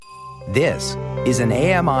This is an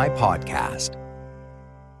AMI podcast.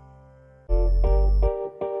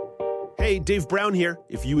 Hey, Dave Brown here.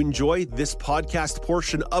 If you enjoy this podcast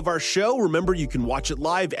portion of our show, remember you can watch it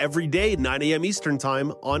live every day at 9 a.m. Eastern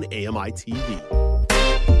Time on AMI TV.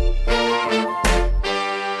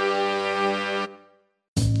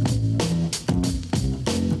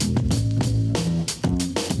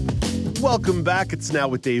 Welcome back. It's Now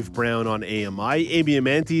with Dave Brown on AMI. Amy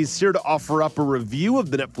Amanti is here to offer up a review of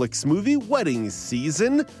the Netflix movie Wedding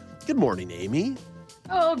Season. Good morning, Amy.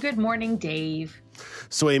 Oh, good morning, Dave.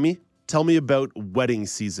 So, Amy, tell me about Wedding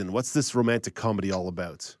Season. What's this romantic comedy all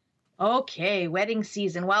about? Okay, Wedding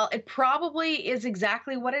Season. Well, it probably is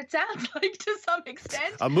exactly what it sounds like to some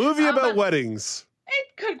extent. A movie about weddings.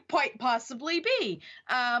 It could quite possibly be,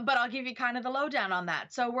 but I'll give you kind of the lowdown on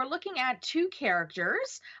that. So we're looking at two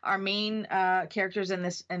characters, our main characters in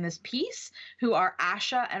this piece, who are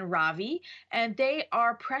Asha and Ravi, and they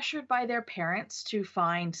are pressured by their parents to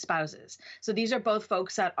find spouses. So these are both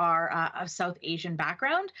folks that are of South Asian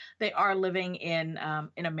background. They are living in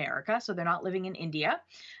America, so they're not living in India,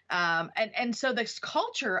 and so this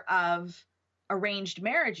culture of arranged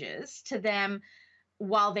marriages to them,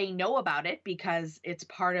 while they know about it because it's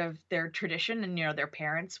part of their tradition and, their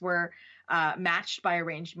parents were matched by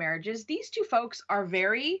arranged marriages, these two folks are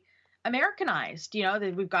very Americanized.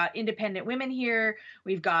 We've got independent women here.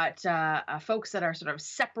 We've got folks that are sort of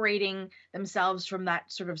separating themselves from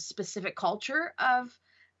that sort of specific culture of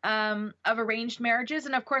arranged marriages.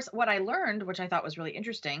 And of course, what I learned, which I thought was really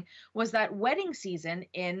interesting, was that wedding season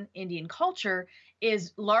in Indian culture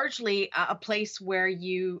is largely a place where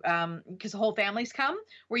you, because whole families come,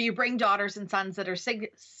 where you bring daughters and sons that are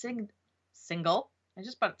single. I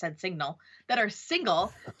just about said signal, that are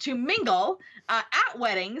single to mingle at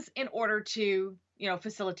weddings in order to,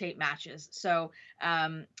 facilitate matches. So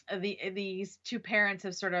these two parents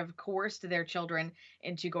have sort of coerced their children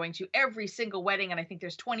into going to every single wedding. And I think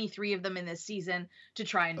there's 23 of them in this season to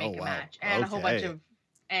try and make a match. And a whole bunch of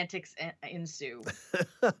antics ensue.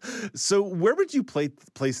 So where would you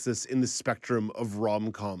place this in the spectrum of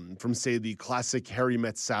rom-com, from, say, the classic Harry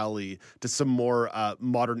Met Sally to some more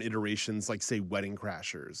modern iterations like, say, Wedding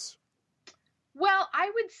Crashers? Well, I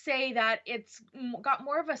would say that it's got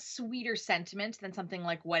more of a sweeter sentiment than something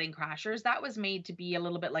like Wedding Crashers. That was made to be a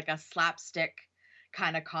little bit like a slapstick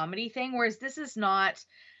kind of comedy thing, whereas this is not.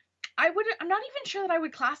 I'm not even sure that I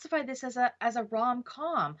would classify this as a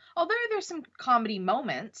rom-com. Although there's some comedy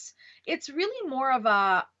moments, it's really more of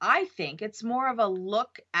I think it's more of a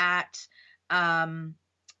look at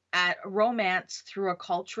romance through a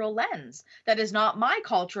cultural lens. That is not my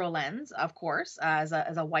cultural lens, of course, as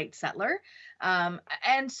a white settler.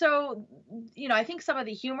 And so, I think some of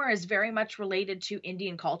the humor is very much related to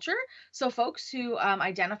Indian culture. So folks who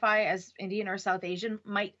identify as Indian or South Asian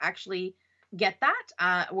might actually get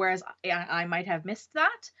that, whereas I might have missed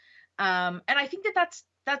that. And I think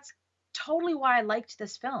that's totally why I liked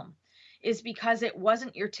this film, is because it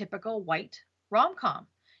wasn't your typical white rom-com.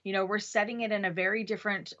 We're setting it in a very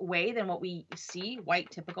different way than what we see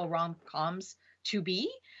white typical rom-coms to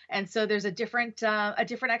be. And so there's a different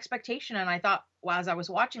expectation. And I thought, as I was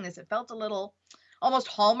watching this, it felt a little almost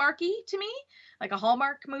Hallmarky to me, like a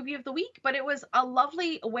Hallmark movie of the week, but it was a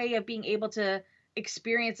lovely way of being able to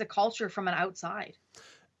experience a culture from an outside.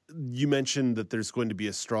 You mentioned that there's going to be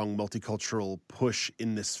a strong multicultural push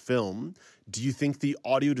in this film. Do you think the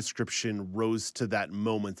audio description rose to that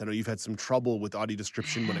moment? I know you've had some trouble with audio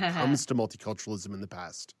description when it comes to multiculturalism in the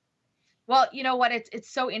past. Well, you know what? It's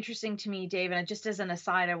so interesting to me, Dave. And just as an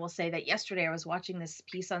aside, I will say that yesterday I was watching this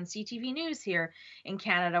piece on CTV News here in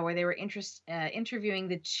Canada where they were interviewing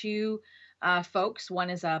the two folks. One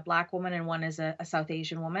is a Black woman and one is a South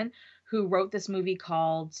Asian woman who wrote this movie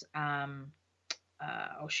called, I'm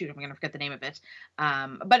going to forget the name of it.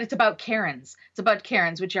 But it's about Karens. It's about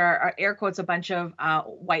Karens, which are air quotes, a bunch of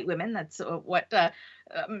white women. That's what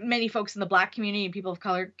many folks in the Black community and people of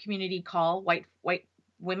color community call white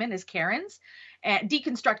women as Karens. And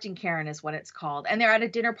deconstructing Karen is what it's called. And they're at a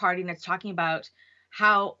dinner party and it's talking about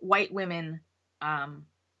how white women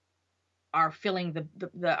are filling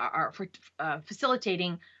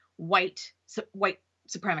facilitating white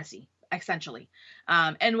supremacy, essentially.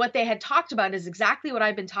 And what they had talked about is exactly what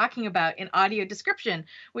I've been talking about in audio description,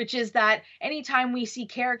 which is that anytime we see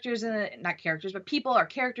people or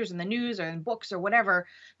characters in the news or in books or whatever,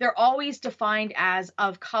 they're always defined as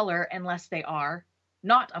of color unless they are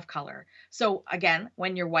not of color. So again,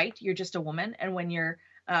 when you're white, you're just a woman. And when you're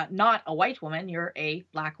not a white woman, you're a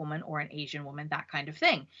Black woman or an Asian woman, that kind of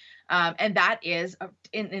thing. And that is,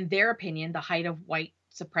 in their opinion, the height of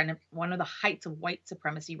one of the heights of white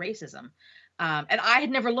supremacy racism. And I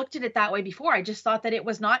had never looked at it that way before. I just thought that it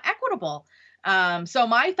was not equitable. So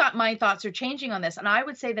my thoughts are changing on this. And I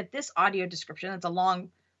would say that this audio description, that's a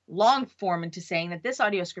long form into saying that this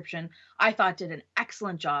audio description, I thought did an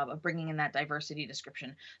excellent job of bringing in that diversity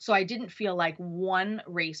description. So I didn't feel like one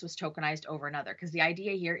race was tokenized over another, because the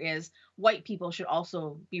idea here is white people should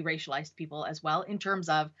also be racialized people as well in terms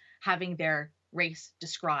of having their race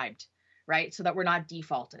described, right? So that we're not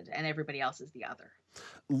defaulted and everybody else is the other.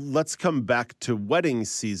 Let's come back to Wedding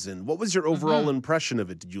Season. What was your overall impression of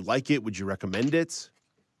it? Did you like it? Would you recommend it?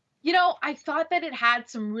 You know, I thought that it had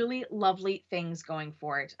some really lovely things going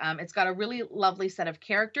for it. It's got a really lovely set of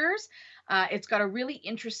characters. It's got a really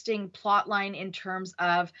interesting plot line in terms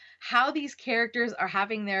of how these characters are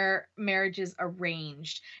having their marriages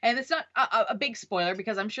arranged. And it's not a big spoiler,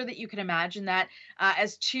 because I'm sure that you can imagine that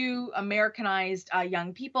as two Americanized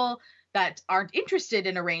young people that aren't interested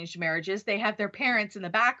in arranged marriages, they have their parents in the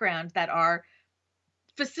background that are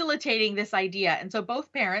facilitating this idea. And so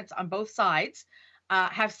both parents on both sides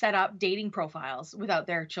have set up dating profiles without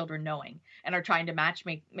their children knowing, and are trying to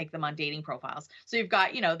make them on dating profiles. So you've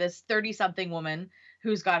got, this 30-something woman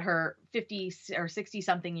who's got her 50 or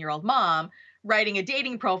 60-something-year-old mom writing a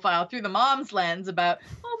dating profile through the mom's lens about,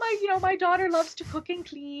 my daughter loves to cook and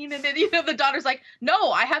clean. And then, the daughter's like,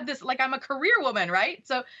 no, I have this, I'm a career woman, right?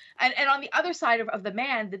 So, and on the other side of the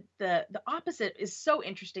man, the opposite is so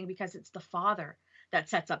interesting, because it's the father that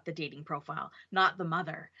sets up the dating profile, not the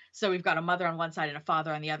mother. So we've got a mother on one side and a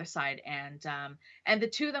father on the other side. And the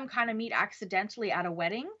two of them kind of meet accidentally at a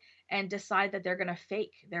wedding and decide that they're going to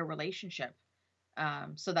fake their relationship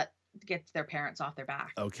so that gets their parents off their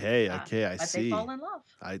back. Okay, I but see. They fall in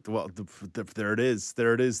love. There it is.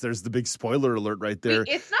 There's the big spoiler alert right there.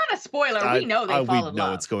 It's not a spoiler. We know they fall in love. We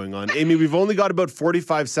know what's going on. Amy, we've only got about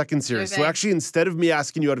 45 seconds here. So actually, instead of me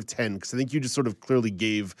asking you out of 10, because I think you just sort of clearly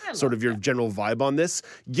gave sort of your general vibe on this,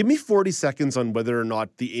 give me 40 seconds on whether or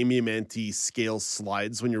not the Amy Amantea scale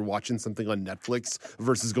slides when you're watching something on Netflix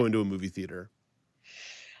versus going to a movie theater.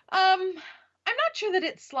 I'm not sure that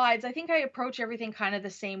it slides. I think I approach everything kind of the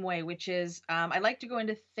same way, which is I like to go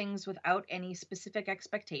into things without any specific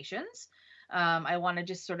expectations. I want to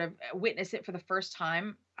just sort of witness it for the first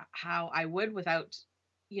time, how I would, without,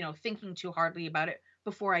 thinking too hardly about it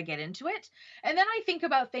before I get into it. And then I think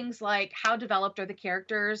about things like, how developed are the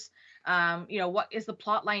characters? What is the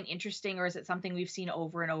plot line interesting, or is it something we've seen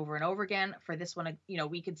over and over and over again? For this one,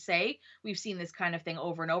 we could say we've seen this kind of thing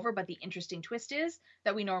over and over, but the interesting twist is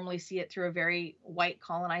that we normally see it through a very white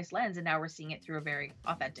colonized lens, and now we're seeing it through a very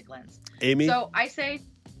authentic lens. Amy? So I say,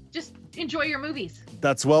 just enjoy your movies.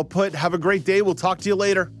 That's well put. Have a great day. We'll talk to you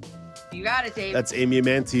later. You got it, Dave. That's Amy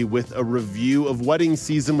Amantea with a review of Wedding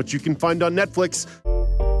Season, which you can find on Netflix.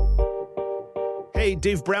 Hey,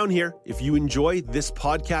 Dave Brown here. If you enjoy this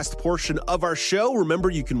podcast portion of our show, remember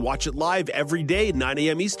you can watch it live every day at 9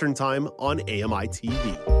 a.m. Eastern Time on AMI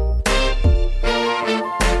TV.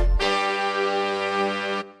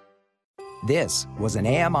 This was an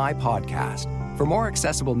AMI podcast. For more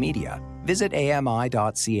accessible media, visit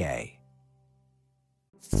ami.ca.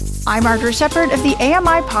 I'm Margaret Shepard of the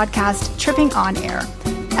AMI podcast, Tripping On Air.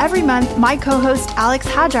 Every month, my co-host Alex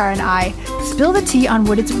Hajar and I spill the tea on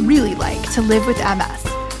what it's really like to live with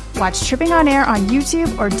MS. Watch Tripping On Air on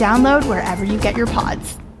YouTube or download wherever you get your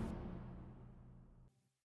pods.